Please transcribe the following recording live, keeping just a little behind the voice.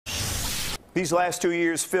These last 2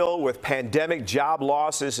 years filled with pandemic, job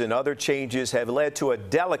losses, and other changes have led to a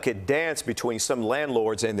delicate dance between some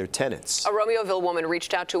landlords and their tenants. A Romeoville woman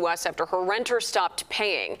reached out to us after her renter stopped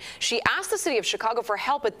paying. She asked the city of Chicago for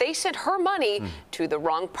help, but they sent her money to the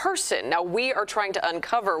wrong person. Now we are trying to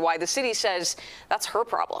uncover why the city says that's her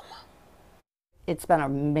problem. It's been a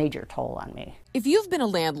major toll on me. If you've been a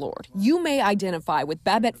landlord, you may identify with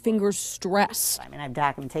Babette Finger's stress. I have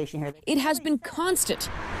documentation here. It has been constant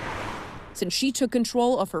since she took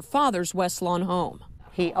control of her father's West Lawn home.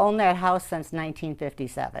 He owned that house since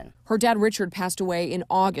 1957. Her dad, Richard, passed away in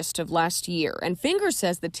August of last year, and Finger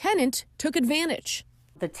says the tenant took advantage.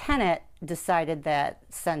 The tenant decided that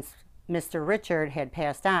since Mr. Richard had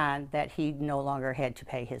passed on, that he no longer had to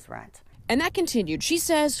pay his rent. And that continued, she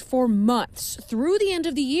says, for months through the end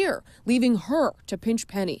of the year, leaving her to pinch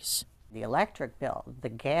pennies. The electric bill, the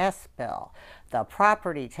gas bill, the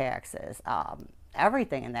property taxes,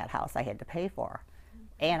 everything in that house I had to pay for.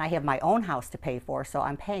 And I have my own house to pay for, so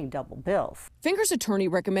I'm paying double bills. Finger's attorney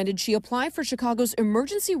recommended she apply for Chicago's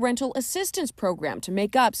Emergency Rental Assistance Program to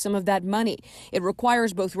make up some of that money. It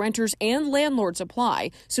requires both renters and landlords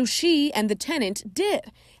apply, so she and the tenant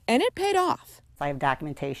did, and it paid off. I have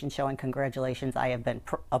documentation showing congratulations, I have been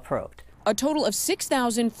approved. A total of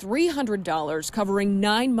 $6,300 covering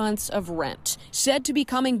 9 months of rent, said to be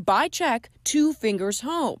coming by check to Finger's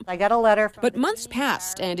home. I got a letter. But months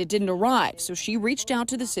passed and it didn't arrive, so she reached out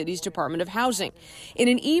to the city's Department of Housing. In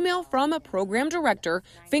an email from a program director,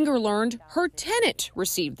 Finger learned her tenant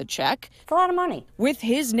received the check. It's a lot of money. With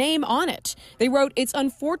his name on it. They wrote, "It's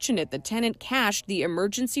unfortunate the tenant cashed the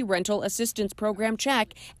Emergency Rental Assistance Program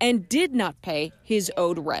check and did not pay his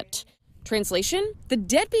owed rent." Translation, the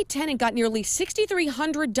deadbeat tenant got nearly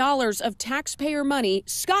 $6,300 of taxpayer money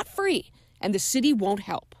scot-free, and the city won't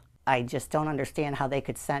help. I just don't understand how they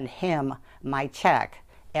could send him my check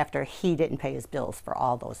after he didn't pay his bills for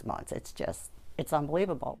all those months. It's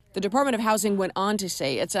unbelievable. The Department of Housing went on to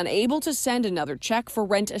say it's unable to send another check for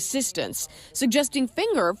rent assistance, suggesting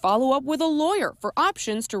Finger follow up with a lawyer for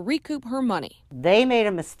options to recoup her money. They made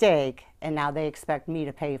a mistake, and now they expect me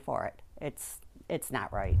to pay for it. It's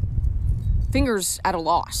not right. Finger's at a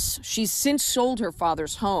loss. She's since sold her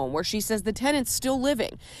father's home, where she says the tenant's still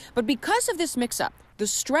living. But because of this mix-up, the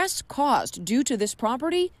stress caused due to this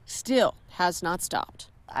property still has not stopped.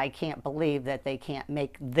 I can't believe that they can't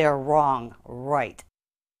make their wrong right.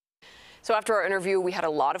 So after our interview, we had a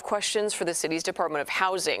lot of questions for the city's Department of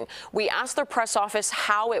Housing. We asked their press office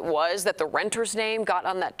how it was that the renter's name got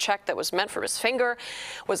on that check that was meant for Ms. Finger.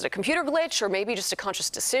 Was it a computer glitch or maybe just a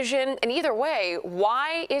conscious decision? And either way,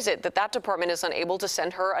 why is it that that department is unable to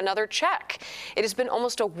send her another check? It has been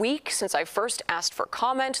almost a week since I first asked for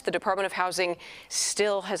comment. The Department of Housing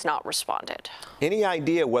still has not responded. Any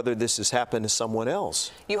idea whether this has happened to someone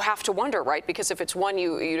else? You have to wonder, right? Because if it's one,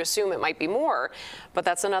 you'd assume it might be more. But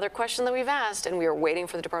that's another question that we've asked, and we are waiting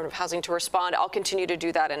for the Department of Housing to respond. I'll continue to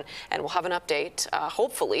do that, and we'll have an update,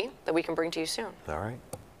 hopefully, that we can bring to you soon. All right.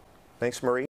 Thanks, Marie.